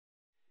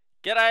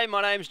G'day,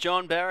 my name's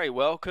John Barry.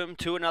 Welcome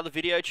to another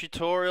video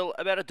tutorial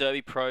about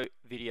Adobe Pro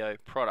video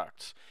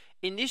products.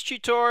 In this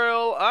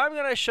tutorial, I'm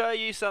going to show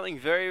you something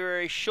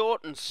very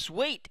short and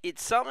sweet.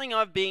 It's something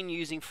I've been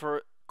using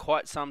for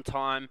quite some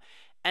time,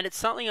 and it's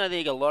something I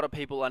think a lot of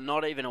people are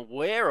not even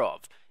aware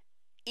of.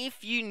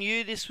 If you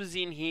knew this was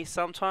in here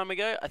some time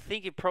ago, I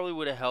think it probably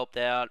would have helped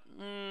out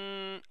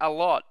a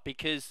lot,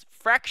 because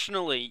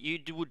fractionally you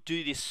would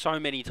do this so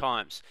many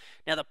times.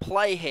 Now the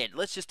playhead,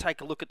 let's just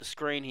take a look at the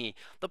screen here.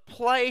 The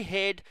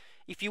playhead,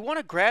 if you want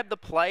to grab the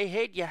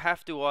playhead, you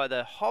have to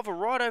either hover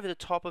right over the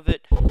top of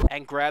it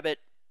and grab it,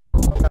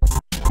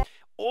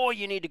 or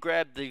you need to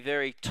grab the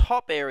very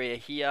top area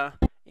here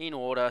in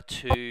order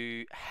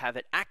to have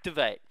it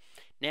activate.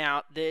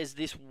 Now, there's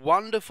this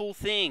wonderful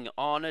thing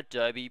on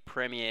Adobe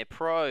Premiere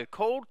Pro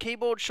called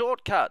keyboard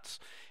shortcuts.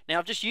 Now,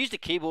 I've just used a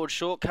keyboard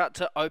shortcut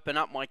to open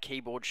up my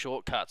keyboard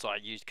shortcuts. I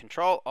used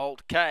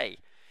Control-Alt-K.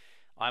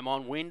 I'm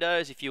on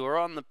Windows. If you were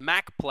on the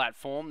Mac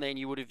platform, then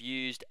you would have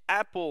used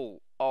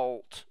Apple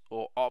Alt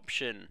or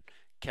Option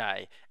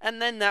K.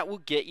 And then that will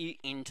get you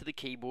into the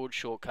keyboard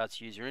shortcuts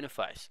user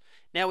interface.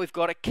 Now, we've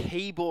got a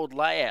keyboard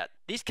layout.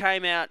 This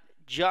came out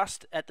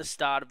just at the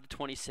start of the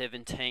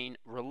 2017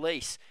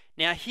 release.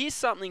 Now here's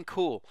something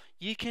cool.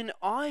 You can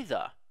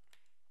either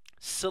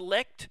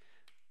select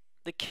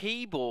the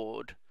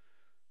keyboard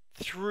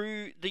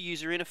through the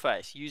user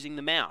interface using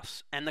the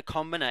mouse, and the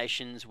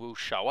combinations will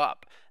show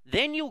up.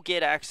 Then you'll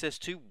get access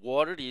to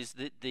what it is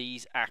that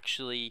these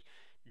actually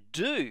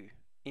do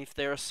if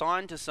they're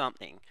assigned to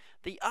something.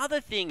 The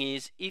other thing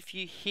is, if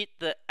you hit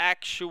the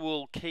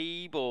actual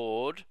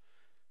keyboard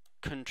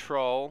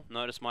Control,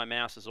 notice my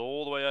mouse is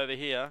all the way over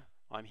here,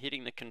 I'm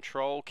hitting the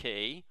Control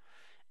key,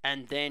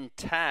 and then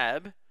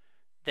Tab,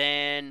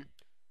 then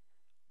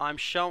I'm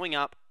showing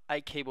up a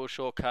keyboard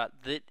shortcut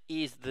that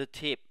is the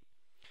tip.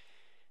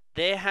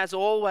 There has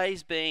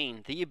always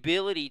been the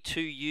ability to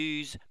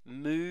use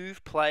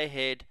Move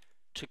Playhead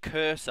to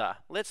Cursor.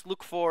 Let's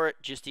look for it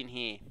just in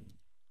here.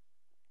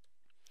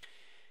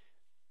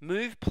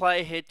 Move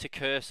Playhead to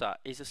Cursor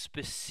is a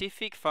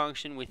specific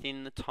function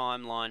within the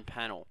timeline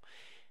panel.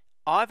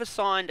 I've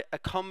assigned a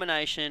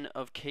combination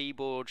of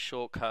keyboard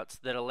shortcuts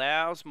that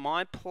allows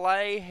my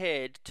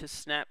playhead to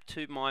snap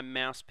to my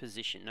mouse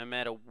position no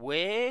matter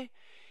where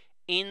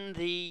in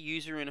the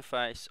user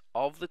interface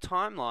of the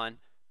timeline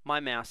my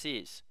mouse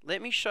is.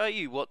 Let me show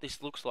you what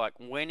this looks like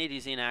when it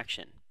is in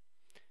action.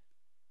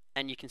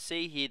 And you can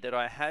see here that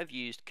I have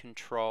used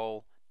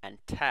Control and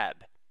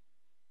Tab.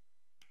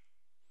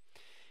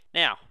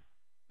 Now,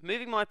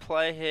 moving my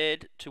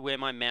playhead to where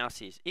my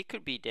mouse is. It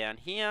could be down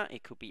here,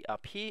 it could be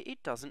up here,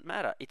 it doesn't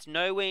matter. It's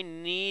nowhere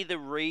near the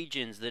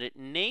regions that it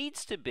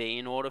needs to be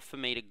in order for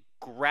me to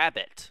grab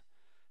it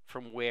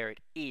from where it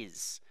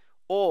is.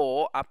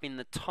 Or up in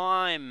the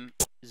time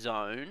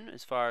zone,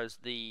 as far as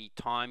the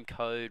time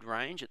code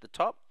range at the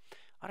top,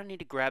 I don't need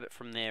to grab it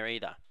from there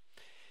either.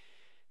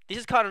 This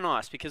is kind of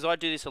nice because I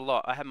do this a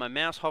lot. I have my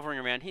mouse hovering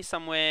around here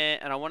somewhere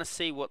and I want to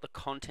see what the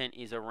content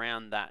is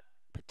around that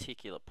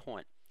particular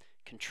point.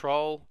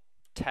 Control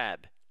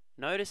Tab.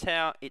 Notice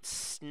how it's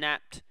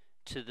snapped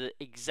to the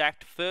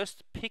exact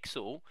first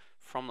pixel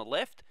from the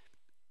left,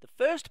 the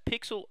first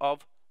pixel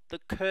of the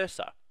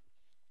cursor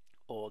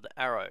or the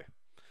arrow.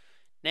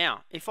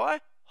 Now, if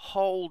I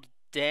hold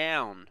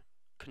down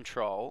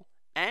Control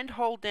and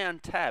hold down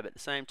Tab at the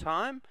same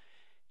time,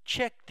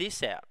 check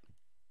this out.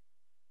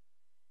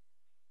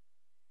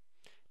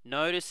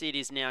 Notice it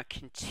is now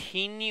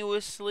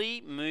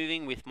continuously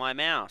moving with my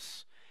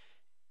mouse.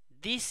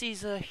 This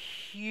is a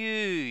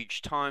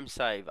huge time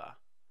saver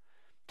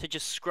to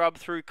just scrub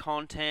through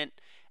content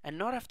and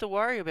not have to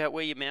worry about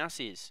where your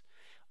mouse is.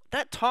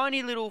 That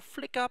tiny little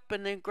flick up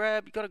and then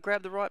grab, you got to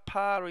grab the right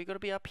part, or you got to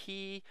be up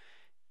here.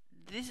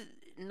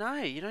 No,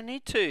 you don't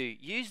need to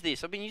use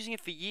this. I've been using it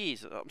for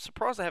years. I'm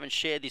surprised I haven't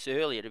shared this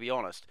earlier, to be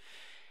honest.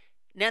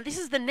 Now this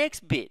is the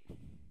next bit.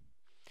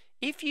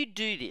 If you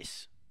do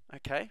this,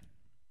 okay,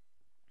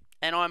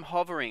 and I'm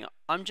hovering,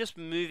 I'm just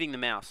moving the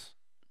mouse.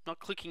 Not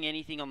clicking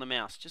anything on the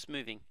mouse, just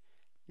moving.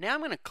 Now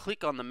I'm going to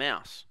click on the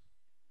mouse.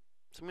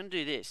 So I'm going to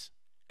do this.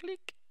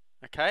 Click.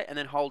 Okay, and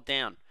then hold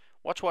down.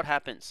 Watch what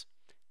happens.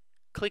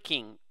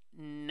 Clicking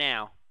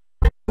now.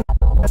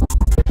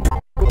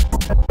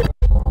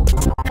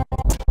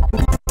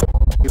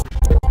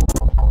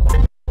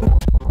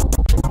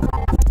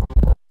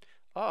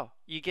 Oh,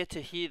 you get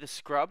to hear the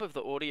scrub of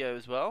the audio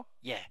as well?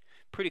 Yeah,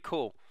 pretty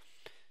cool.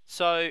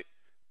 So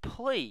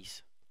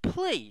please,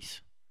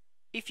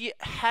 if you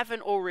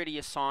haven't already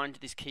assigned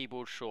this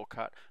keyboard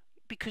shortcut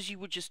because you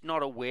were just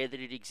not aware that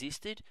it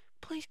existed,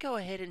 please go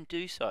ahead and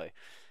do so.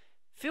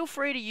 Feel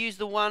free to use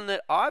the one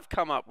that I've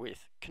come up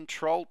with,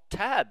 Control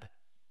Tab.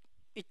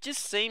 It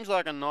just seems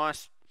like a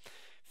nice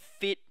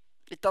fit.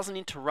 It doesn't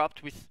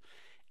interrupt with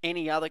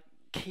any other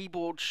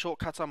keyboard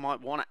shortcuts I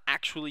might want to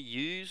actually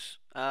use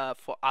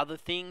for other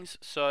things.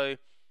 So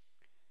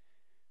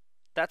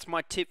that's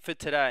my tip for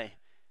today.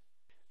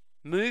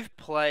 Move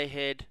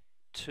Playhead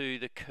to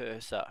the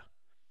cursor.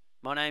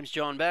 My name's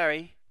John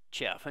Barry.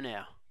 Ciao for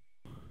now.